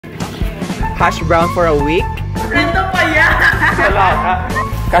hash brown for a week. Ito pa yan! Wala ka.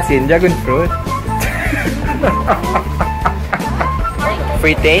 Kasi dragon fruit.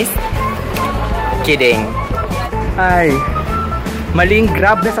 Free taste? Kidding. Ay, maling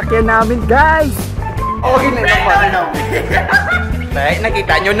grab na sakyan namin, guys! Okay na naman. Ay,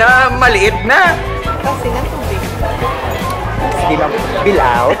 nakita nyo na maliit na. Kasi ng tubig. Sige lang, bill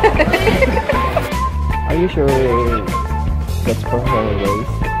out. Are you sure that's for her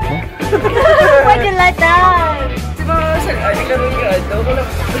waist? Why do you like that? Diba, sag-aling lang yung ano ko lang.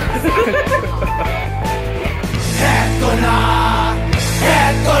 Heto na!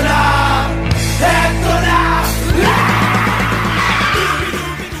 Heto na! Heto na!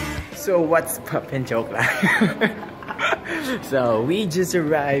 So, what's poppin'? Joke lang. So, we just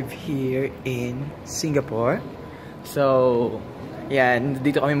arrived here in Singapore. So, yan,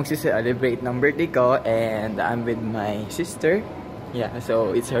 dito kami magsi-celebrate ng birthday ko and I'm with my sister. Yeah,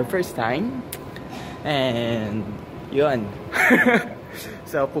 so it's her first time. And, yun.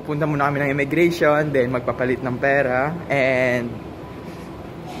 So, pupunta muna kami ng immigration, then magpapalit ng pera, and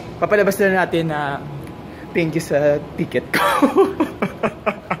papalabas na natin na thank you sa ticket ko.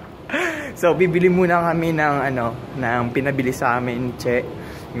 So, bibili muna kami ng ano, ng pinabili sa amin ni Che,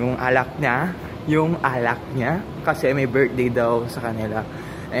 yung alak niya, kasi may birthday daw sa kanila,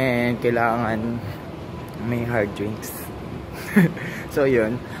 and kailangan may hard drinks. So,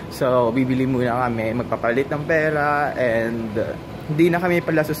 yun. So, bibili muna kami, magpapalit ng pera, and hindi na kami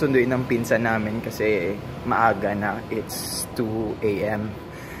pala susunduin ng pinsan namin kasi maaga na. It's 2 AM.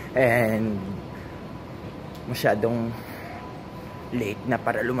 And masyadong late na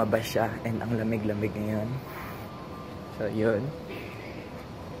para lumabas siya. And ang lamig-lamig ngayon. So, yun.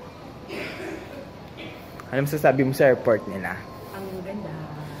 Ano masasabi mo sa airport nila? Ang ganda.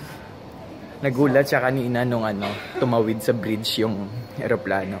 Nagulat siya kanina nung ano, tumawid sa bridge yung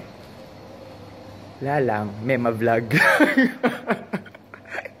aeroplano. Wala lang, Mema vlog.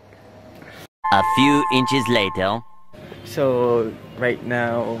 A few inches later. So, right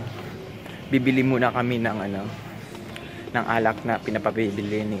now, bibili muna kami ng ano, ng alak na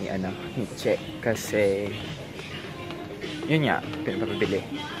pinapabili ni ano, ni Che, kasi yun nga, pinapabili.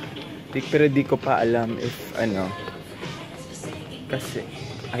 Pero di ko pa alam if ano, kasi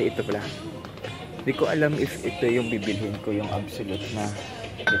ay ito pala. Di ko alam if ito yung bibilhin ko, yung absolute na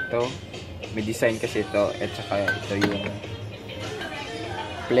ito. May design kasi ito, at saka ito yung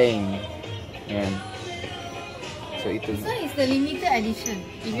plain. Ayan. So ito. So it's the limited edition.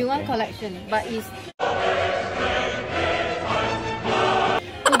 If you want collection, but it's $2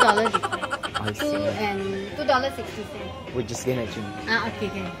 different. $2.60. We're just gonna tune. Okay.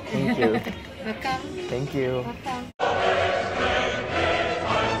 Thank you. Welcome. Thank you. Welcome.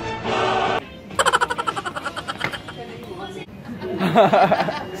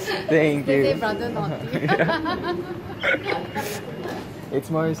 Thank you. Say brother naughty.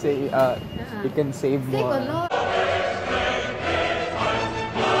 It's more say you can save more.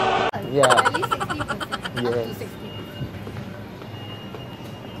 Yeah. At least 60%. Yes. Up to 60%.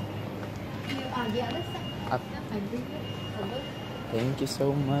 The other side. Up. I bring it above. Thank you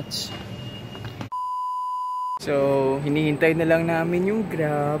so much. So, hinihintay na lang namin yung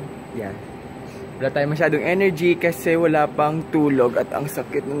Grab. Yan. Wala tayong masyadong energy kasi wala pang tulog at ang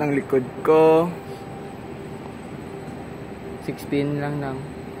sakit na ng likod ko. 16 lang nang.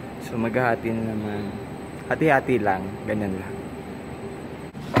 So, maghahati na naman. Hati-hati lang. Ganyan lang.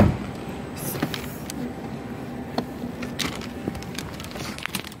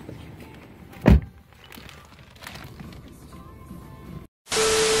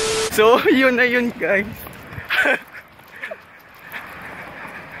 So, yun na yun, guys.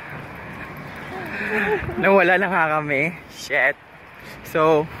 Nawala na nga kami. Shit.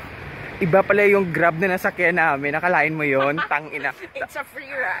 So, iba pala yung Grab na nasakyan namin. Nakalain mo yun? Tangina. It's a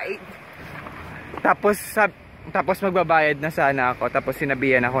free ride. Tapos magbabayad na sana ako. Tapos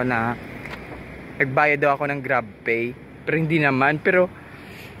sinabihan ako na nagbayad daw ako ng Grab Pay. Pero hindi naman. Pero,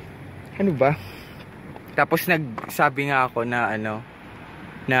 ano ba? Tapos nagsabi nga ako na ano,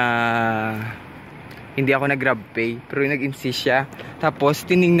 na hindi ako nag-Grab Pay. Pero nag-insist siya. Tapos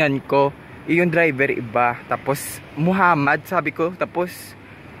tiningnan ko, yung driver iba. Tapos Muhammad sabi ko. Tapos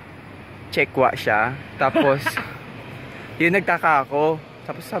Chekwa siya. Tapos yun, nagtaka ako.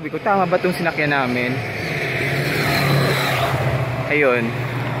 Tapos sabi ko, tama ba itong sinakyan namin? Ayun.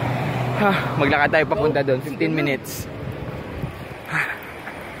 Maglakad tayo papunta doon. 15 minutes.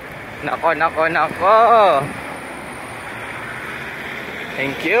 Nako.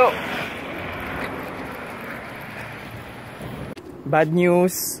 Thank you. Bad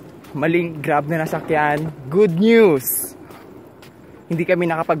news. Maling Grab na nasakyan. Good news. hindi kami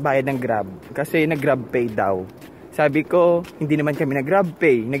nakapagbayad ng Grab kasi nag-Grab Pay daw. Sabi ko, hindi naman kami nag-Grab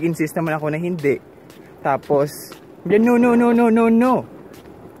Pay. Nag-insist naman ako na hindi. Tapos, no.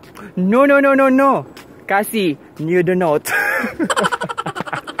 No. Kasi, you do not.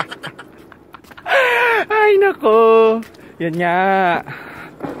 Ay, nako. Yun nga.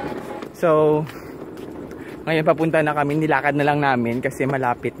 So, ngayon papunta na kami. Nilakad na lang namin kasi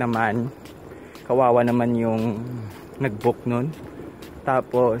malapit naman. Kawawa naman yung nag-book nun.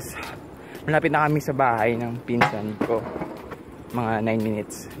 Tapos, malapit na kami sa bahay ng pinsan ko. Mga 9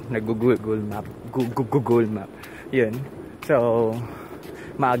 minutes. Nag-Google Map. Google Map. Yun. So,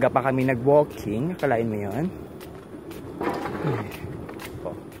 maaga pa kami nag-walking. Nakalain mo yun?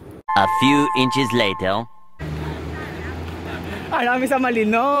 A few inches later. Kami sa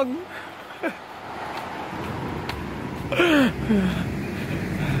Malinog.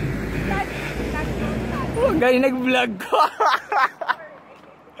 Oh, galing nag-vlog ko.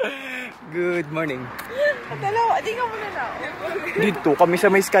 Good morning. Dalawa, di ka muna na. Dito kami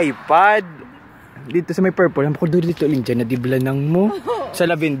sa may skypad. Dito sa may purple. Ang bako dito lang dyan. Nadiblanang mo. Sa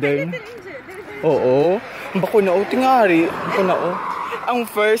lavender. Oo. Ang bako na o. Tingari. Ang bako na o. Ang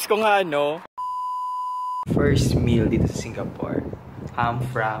first ko nga ano. First meal dito sa Singapore. Ham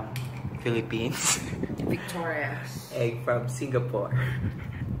from Philippines. Victorious. Egg from Singapore.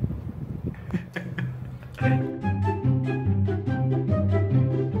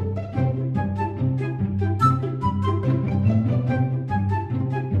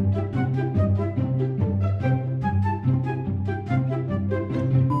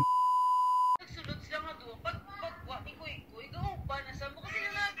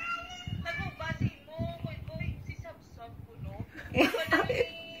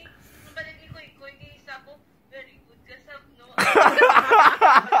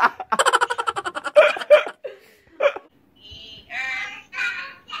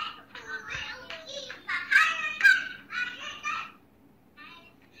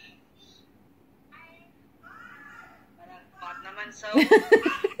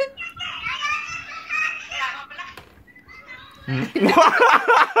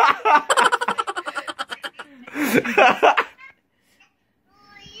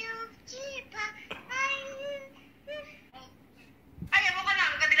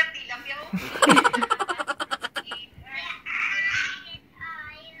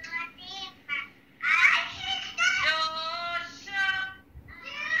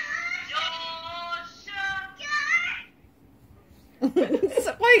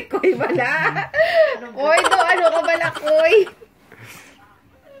 Sa koy bala. Koy do, ano ka bala, koy?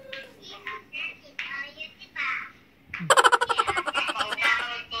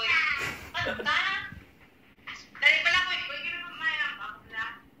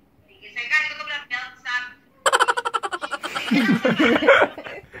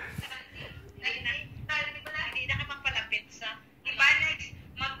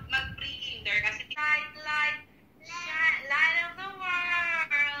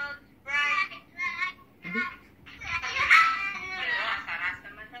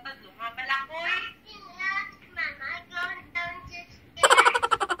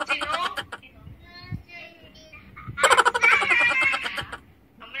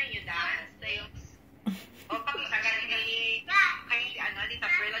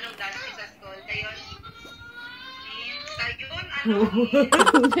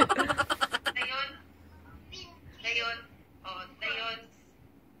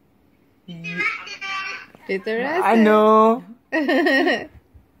 Tituras. Ano?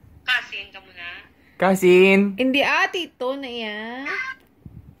 Kasin ka muna. Kasin. Hindi tito na yan.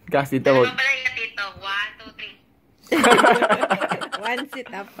 Kasin Ano tawag. pala yung tito? 1, 2, 3. One sit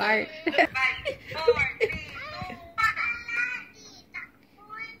apart. 5, 4, 3, 2,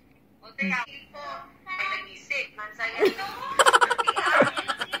 1. O, teka. Po. Ay, nag-isip. Mansaya ito.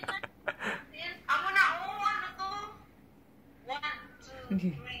 Amo na, ano to? 1,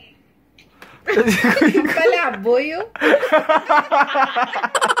 2, 3. Palaboy yun.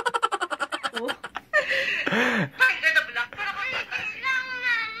 Ay, ganda black. Para ko lang,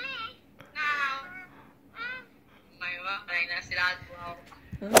 mami. Now. May ba? Ay, nasilahat po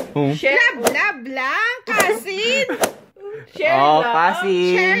ako. Bla bla Kasin. Share Oh, lang.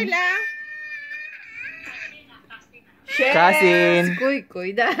 Kasin. Share lang. Share. Kasin.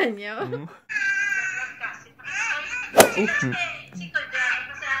 Kuy, daan niyo.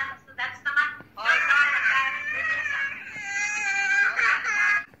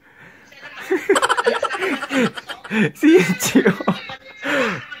 Si Ichio.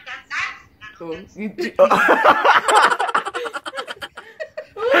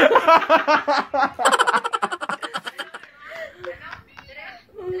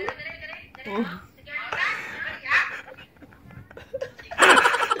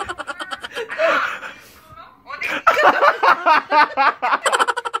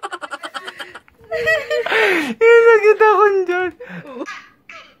 Nakita ko dyan.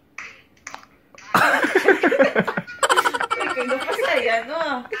 Ikaw pa saya,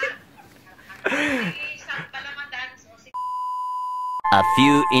 no? A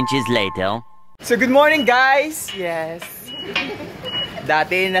few inches later. So good morning guys! Yes.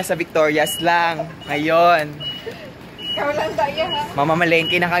 Dati nasa Victorias lang. Ngayon, Ikaw lang tayo, ha?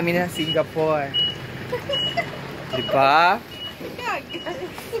 mamamalengke na kami na Singapore. Diba?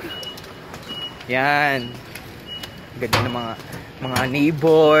 Yan. Ganda ng mga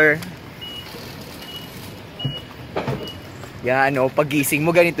neighbor. Yan, oh, pagising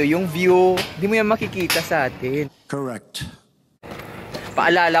mo ganito yung view. Hindi mo yan makikita sa atin. Correct.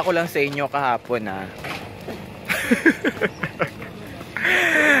 Paalala ko lang sa inyo kahapon, ha.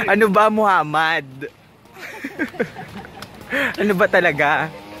 Ano ba, Muhammad? Ano ba talaga?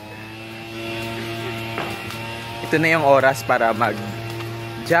 Ito na yung oras para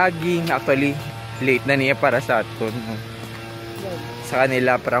mag-jogging. Actually, late na niya para sa atin. Sa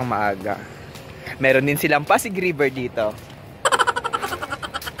kanila parang maaga. Meron din silang Pasig River dito.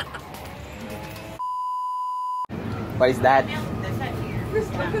 What is that? There's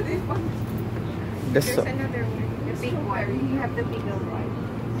another one. The big one. You have the bigger one.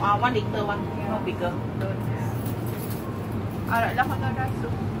 1 liter, one no bigger. Ara, lako na raso.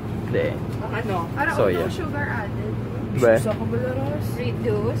 Hindi. Ano? Ara, Soya. no sugar added. Ba?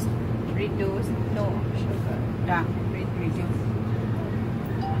 Reduced. Reduced. No sugar. Yeah, reduce.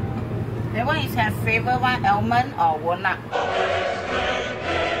 That one is have flavor one, almond or walnut.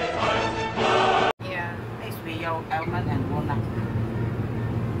 Yeah. It's with your almond and walnut.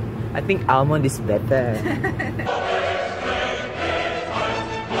 I think almond is better.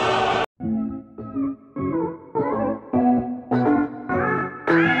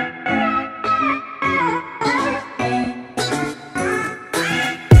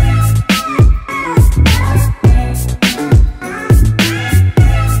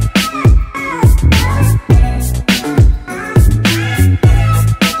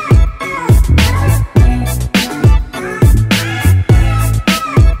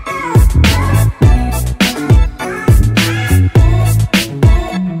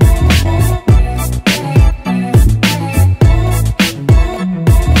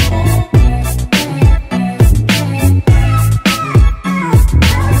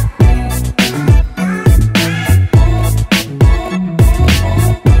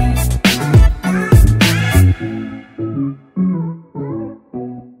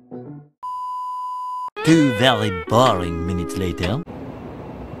 Two very boring minutes later.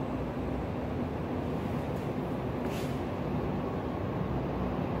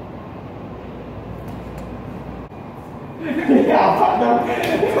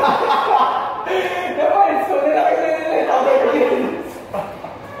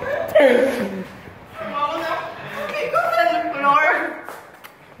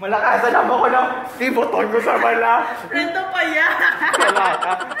 Malakasan ako ko ng iboton ko sa bala. Rento pa yan. Wala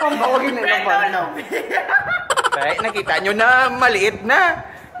ka. Ang bawagin na naman. Ay, nakita nyo na maliit na.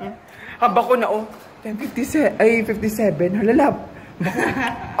 Haba ko na, oh. 10:57. Ay, 57. Halalap.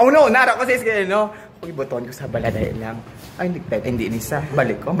 Oh no, nara ko sa iskaya, no? Pag iboton ko sa bala dahil lang. Ay, hindi nisa.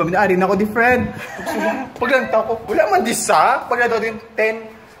 Balik ko. Baminaarin ako di friend. Pag lantaw ko, wala man disa. Pag lantaw din,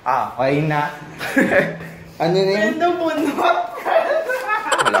 10. Ah, okay na. Ano na yun? Rento bunot.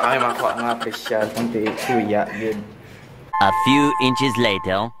 Wala kami mga presyal. Kunti, suya, yun. A few inches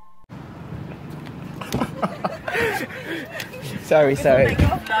later. Sorry.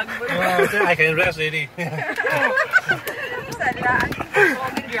 I can rest already. Sala,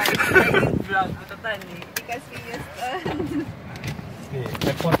 ang drive vlog mo to tani. Because we used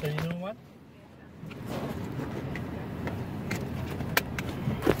That one, you know what?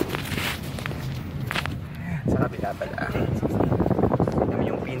 Sa kabila pala.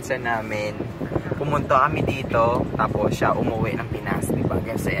 Yung pinsan namin, pumunta kami dito, tapos siya umuwi ng Pinas, diba?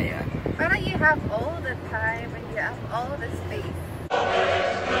 Kasi ayan. Parang you have all the time and you have all the space.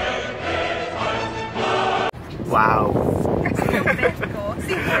 Wow! Kasi yung bed ko,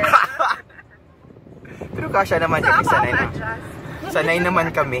 secret. Pero kasya naman kami, sanay na. adjust. Sanay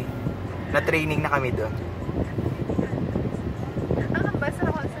naman kami. Na-training na kami doon. Ang basa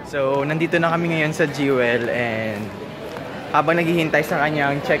ako sa... So, nandito na kami ngayon sa Jewel and habang naghihintay sa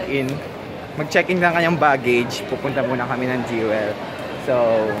kanyang check-in, mag-check-in lang kanyang baggage, pupunta muna kami ng Jewel.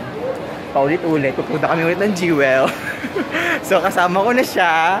 So, paulit-ulit, pupunta kami ulit ng Jewel. So, kasama ko na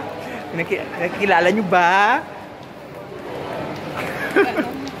siya. Nakikilala nyo ba?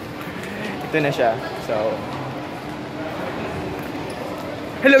 Ito na siya. So,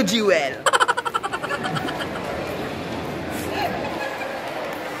 hello, Jewel!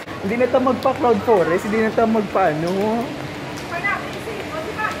 Hindi na tayo magpa-cloud forest, hindi na tayo magpa-ano.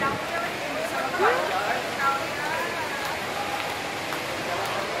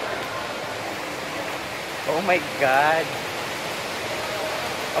 Oh my God!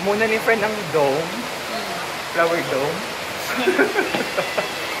 Amo na ni friend ang dome. Flower dome.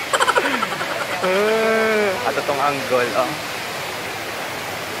 At itong angle, oh.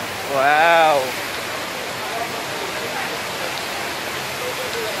 Wow!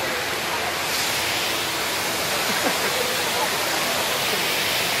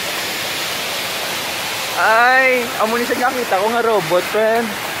 Ay! Amo ni siya nakita ko nga robot, friend.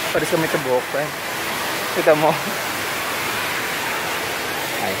 Para sa may tabok, friend. Kita mo.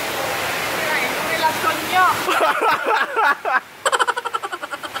 Ay. Relasyon niyo.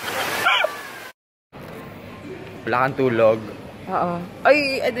 Wala kang tulog. Oo.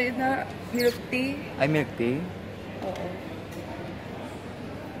 Ay, ano yun na? Milk tea? Ay, milk tea? Oo.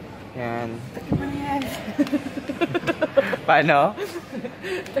 Yan. Takip mo yan. Paano?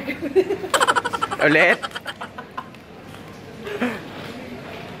 Ulit?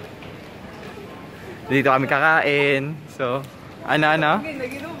 Dito kami kakain. So, ano?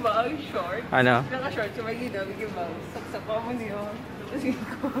 Naginom ba ang short? Ano? Naka-short sa magina, bigyan ba? Saksak pa mo niyo. Tapos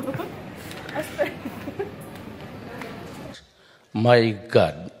ko. My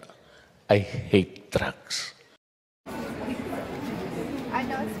God, I hate drugs.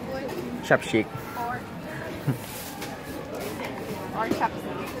 Ano, spoon? Chopstick. Or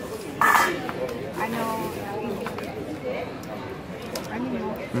chopstick? Ano? Ano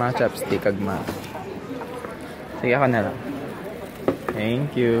mo? Mga chopstick, agma. Sige, ako na lang.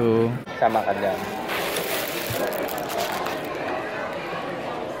 Thank you. Sama ka dyan.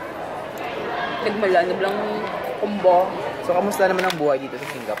 Nagmalanab lang kumbo. So, kamusta naman ang buhay dito sa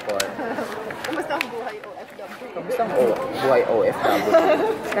Singapore? Kumusta ang buhay OFW? Kamusta ang buhay OFW?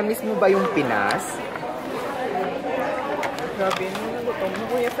 Na-miss mo ba yung Pinas? Grabe, nagutom mo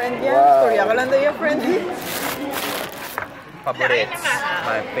kuya friend yan. Wow. Storya ka lang daw yung friend. Favorites.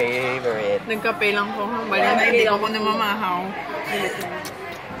 My favorite. Nagkape lang ko. Bali na hindi ako namamahaw.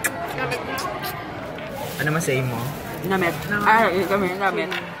 Ano masay mo? Namit. Ay, kami, namit.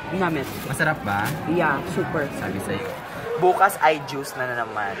 Namit. Masarap ba? Yeah, super. Sabi sa'yo. Bukas ay juice na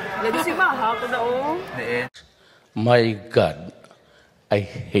naman. Lagi si Maha ko daw. Diin. My God, I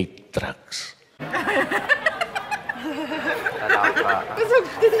hate drugs. Talaka.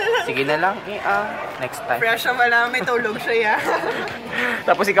 Sige na lang. Next time. Fresh siya wala, may tulog siya ya.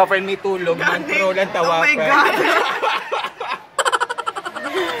 Tapos ikaw friend may tulog. Pro lang tawa. Oh my God.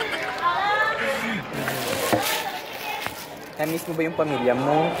 Na-miss mo ba yung pamilya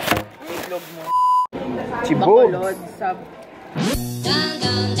mo? Itlog mo. Chibog. Bacolod, sab.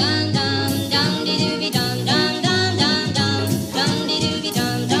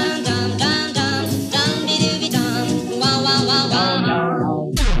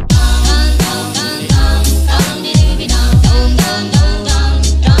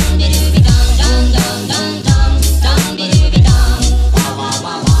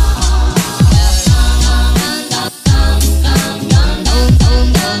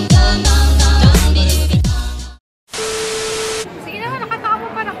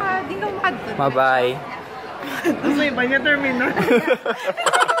 Bye-bye. Tapos may iba niya terminal.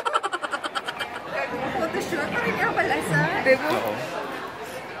 Photoshoot, parang nga pala sa. Oo.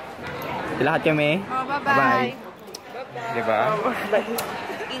 Lahat kami. Oh, bye-bye. Diba?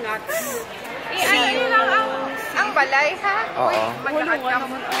 Ingat. Ano lang ang balay, ha? Oo. Maglakad ka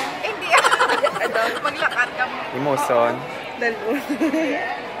mo. Hindi. Maglakad ka mo. Emoson. Dalo.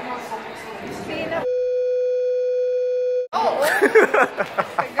 Sino? Oo.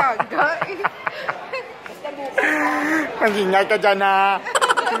 Gaga. Mag-ingat ka dyan ha.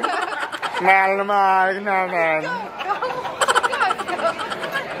 Mahal na mahal namin.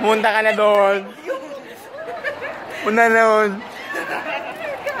 Munta ka na doon. Punta na doon.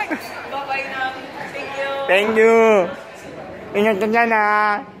 Bye-bye na. Thank you. Thank you. Ingat ka dyan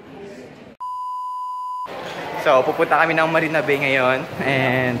ha. So, pupunta kami ng Marina Bay ngayon.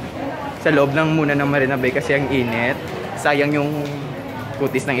 And sa loob lang muna ng Marina Bay kasi ang init. Sayang yung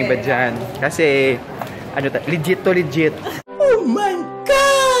kutis ng iba dyan. Kasi, ano legit to legit. Oh my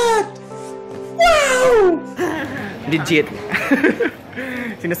God! Wow! Legit.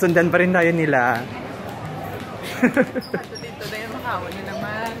 Sinusundan pa rin tayo nila. Dito na yung makawa niyo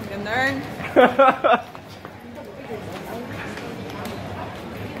naman. Ganun.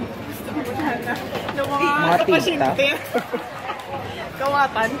 Mga tita.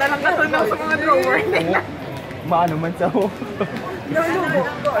 Kawatan, talang katunaw sa mga drawer nila. Maano man sa ho. Nalubo.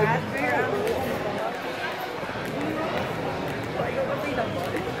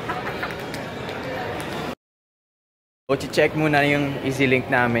 O, check muna yung easy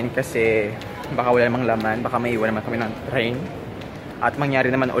link namin kasi baka wala namang laman, baka may iwan naman kami ng train. At mangyari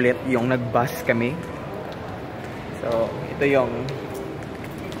naman ulit yung nag-bus kami. So, ito yung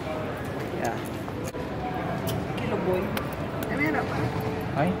yeah. Kilo boy. Ano yan pa?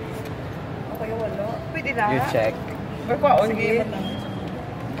 Ay, Okay, wala. Pwede na. you check. Magpaon, sige.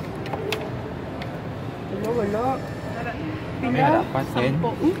 Wala. May harapan din.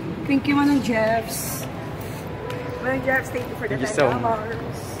 Thank you, Manong Jeffs. Manong Jeffs, thank you for the Thank you so much.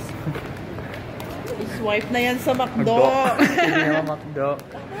 Swipe na yan sa McDo. Hindi naman McDo.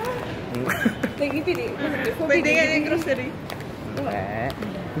 Thank you, Pili. Pwede nga yung grocery.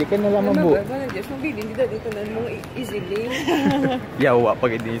 Hindi ka na lang mabu. Manong Jeffs, mabili. Hindi dito na mong easily. Yawa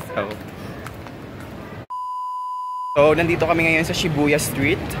pag inisaw. So, nandito kami ngayon sa Shibuya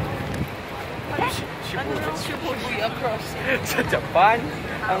Street. Ano lang Shibuya crossing? Sa Japan.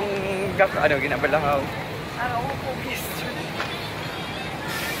 Ang ginabalahaw. Bugis Street.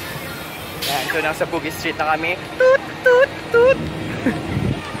 Yan, so nasa Bugis Street na kami. Toot, toot, toot.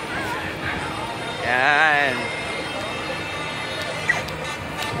 Yan.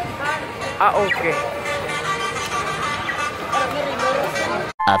 Okay.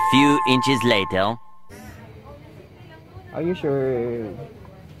 A few inches later. Are you sure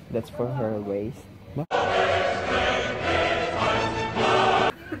that's for her waist?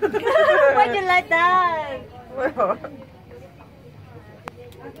 Why'd you like that?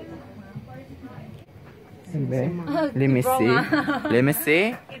 Let me see. Let me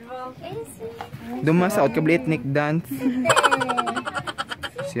see. Dumasaot ka blit Nick dance.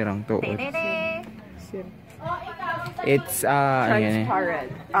 Sirang to. It's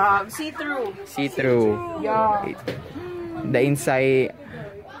Transparent. See-through. See-through. Yeah. The inside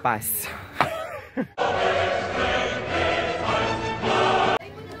pass.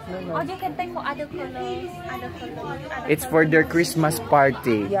 Or you can take for other colors. It's for their Christmas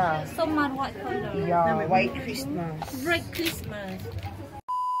party. Yeah. So man, what color? Yeah. White Christmas. Bright Christmas.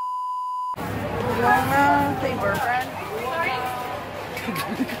 Yung flavor brand.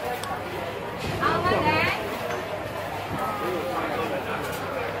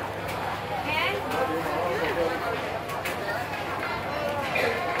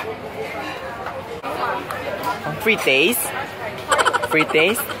 Free taste? Free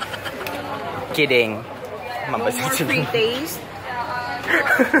taste? Kidding. No more free taste.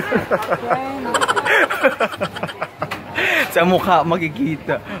 Sa mukha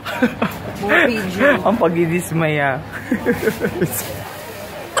makikita. More video. Ang pagdidismaya.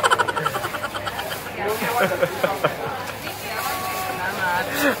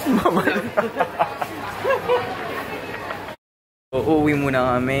 Mama. Uuwi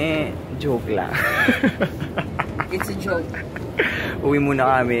muna kami. Joke lang. It's a joke. Uwi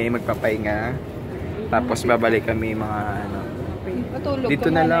muna kami, magpapahinga. Tapos babalik kami mga ano. Matulog Dito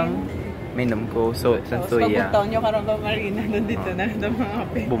na lang. Minom ko. So, Sansoya. Pagpuntaon nyo karang ba Marina, nandito na mga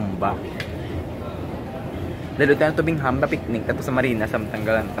kape. Bomba. Dalo tayo tubing hamba picnic kato sa Marina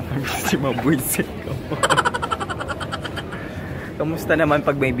samtanggalan si mabuisit ko. Kamusta naman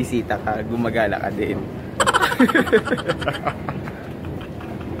pag may bisita ka, gumagala ka din.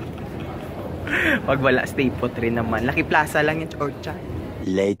 Pag wala, stay put rin naman. Lucky Plaza lang yung Orcha.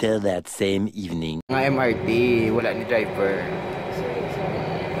 Later that same evening. Mga MRT, wala ni driver.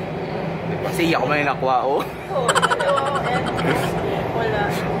 Kasi iya ko man yung nakuha, oh.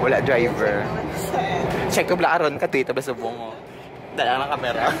 Wala driver. Check ko blaaron ka, tuwita ba sa bungo? Dala ng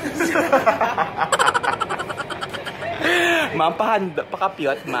kamera. Ma'am,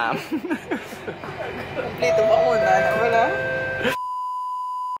 pakapiyot, ma'am. Kompleto ba muna? Wala?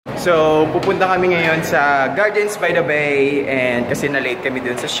 So, pupunta kami ngayon sa Gardens by the Bay and kasi na-late kami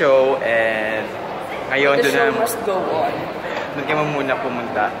dun sa show and ngayon The dun show na must go on. dun kami muna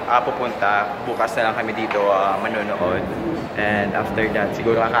pupunta. Bukas na lang kami dito manonood and after that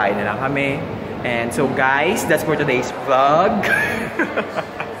siguro kakain na lang kami. And so guys, that's for today's vlog.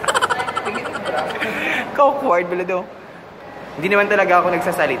 Awkward pala do. Hindi naman talaga ako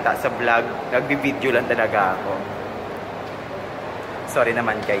nagsasalita sa vlog. Nagbi-video lang talaga ako. Sorry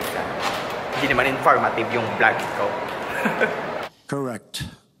naman guys. Hindi naman informative yung vlog ko. Correct.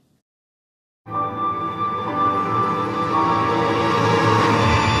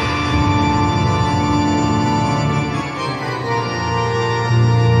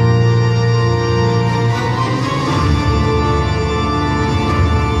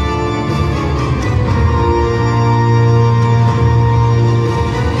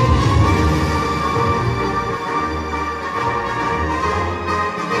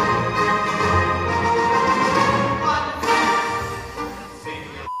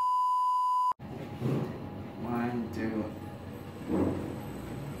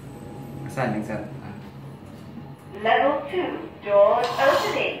 Saan? Saan? Level 2, doors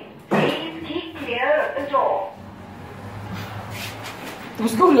opening. Please keep clear of the door.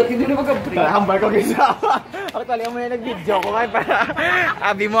 Tapos ko ulit, hindi na mag-break. Hambal ko kaysa. Ako talaga mo na nag-video ko ngayon para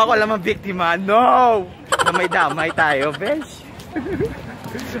abi mo ako lang mabiktima. No! Damay-damay tayo, besh.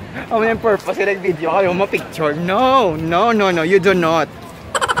 Ako yung purpose yung nag-video kayo ma-picture. No! No, no, no. You do not.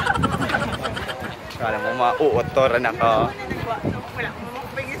 Kala mo mauutoran ako.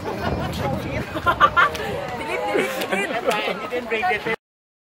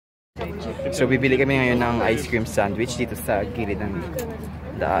 So bibili kami ngayon ng ice cream sandwich dito sa gilid ng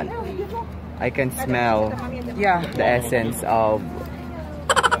daan. I can smell the essence of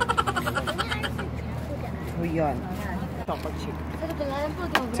Yan.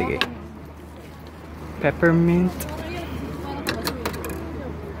 sige. Peppermint.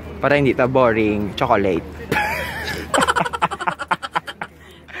 Para hindi ta boring, chocolate.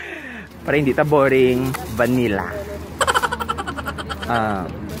 Para hindi ta boring, vanilla.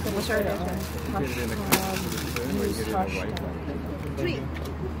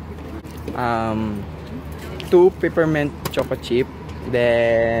 Two peppermint choco chip,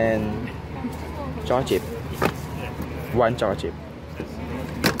 then choco chip. One choco chip.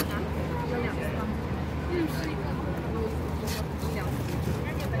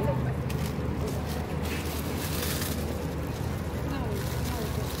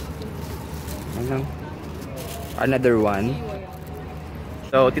 Another one.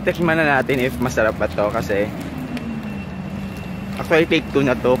 So, titikman na natin if masarap ba to kasi actually take 2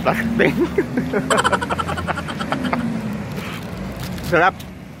 na to, plastic. Sarap.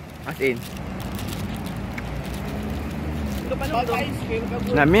 As in.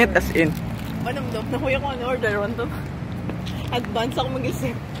 Namit as in. Manamdam, nakuya ko ano order one to. Advance ako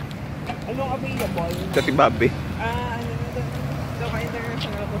mag-isip. Anong available? Dati babi. Ano ito ka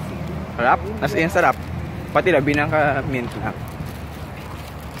international cuisine. Sarap. As in, sarap. Pati labi ng ka-mint na.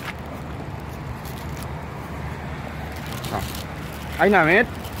 Ay, namit.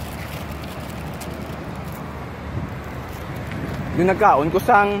 Yung nagkaon ko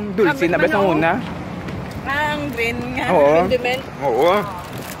sang dulce na best ng una. Ang green nga. Oo. Condiment. Oo.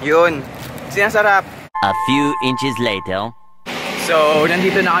 Yun. Sinasarap. A few inches later. So,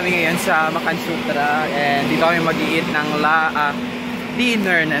 nandito na kami ngayon sa Makansutra and dito kami mag-i-eat ng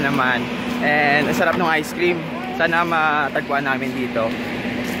dinner na naman. And ang sarap ng ice cream. Sana matagpuan namin dito.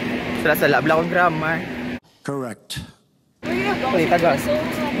 Sa labla kong grammar. Correct. Uy, taga. So,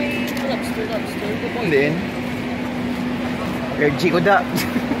 may lobster. Hindi. Allergy ko da.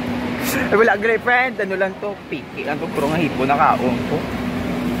 Ay, wala, great friend. Ano lang to? Piki lang to. Puro nga hipo na kaong ko.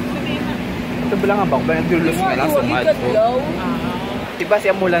 Ito ba lang nga ba? Ba nagdulos nga lang sumat ko. Diba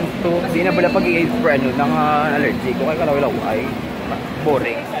siya mo lang to. Di na bala pag-i-eat for ano ng allergy ko. Kaya kalawalaw ay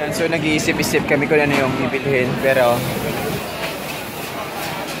boring. So nag-iisip-isip kami kung ano yung bibilhin. Pero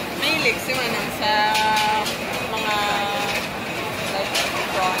Mahilig si Manang sa mga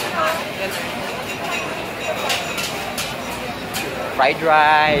fried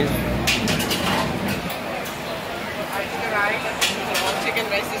rice. Chicken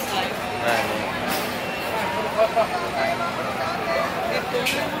rice is life.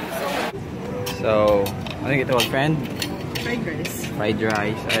 So, ano yung ito, friend? Fried rice. Fried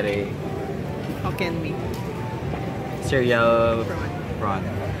rice. Are How can we? cereal prawn.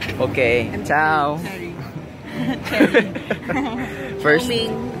 Okay. Ciao. Sorry. First,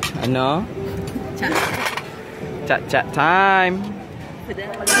 Homing. ano? Chat time. When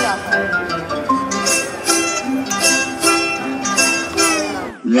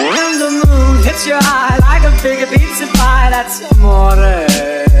the moon hits your eye like a big pizza pie, that's amore.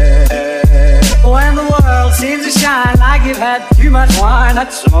 When the world seems to shine like you've had too much wine,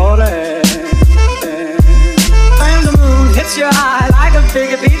 that's amore. When the moon hits your eye like a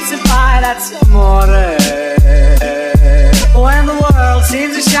big pizza pie, that's amore. When the world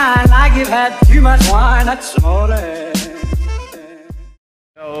seems to shine like you've had too much wine, that's amore.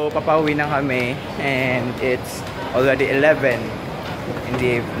 So, papauwi na kami and it's already 11 in the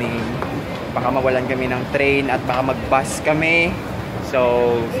evening. Baka mawalan kami ng train at baka mag-bus kami.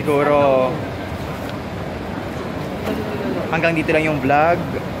 So, siguro hanggang dito lang yung vlog.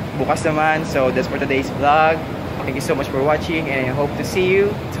 Bukas naman. So, that's for today's vlog. Thank you so much for watching and I hope to see you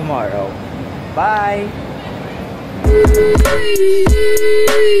tomorrow. Bye!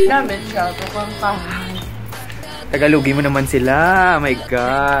 Namin siya. Bukang kahay. Tagalogin mo naman sila. Oh my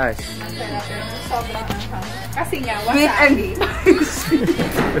gosh. Sobrang kasi nga, wasabi.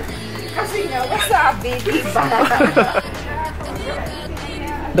 Kasi nga, wasabi, diba?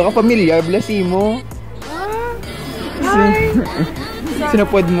 Doon ka pamilyar, blasi mo. Hi!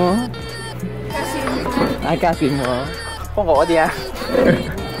 Sinapod mo? Ay, kasi mo. Kung ko, diya.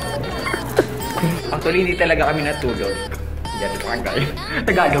 Actually, hindi talaga kami natulog. Yan, guys.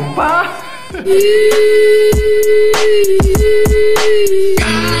 Tagalog pa!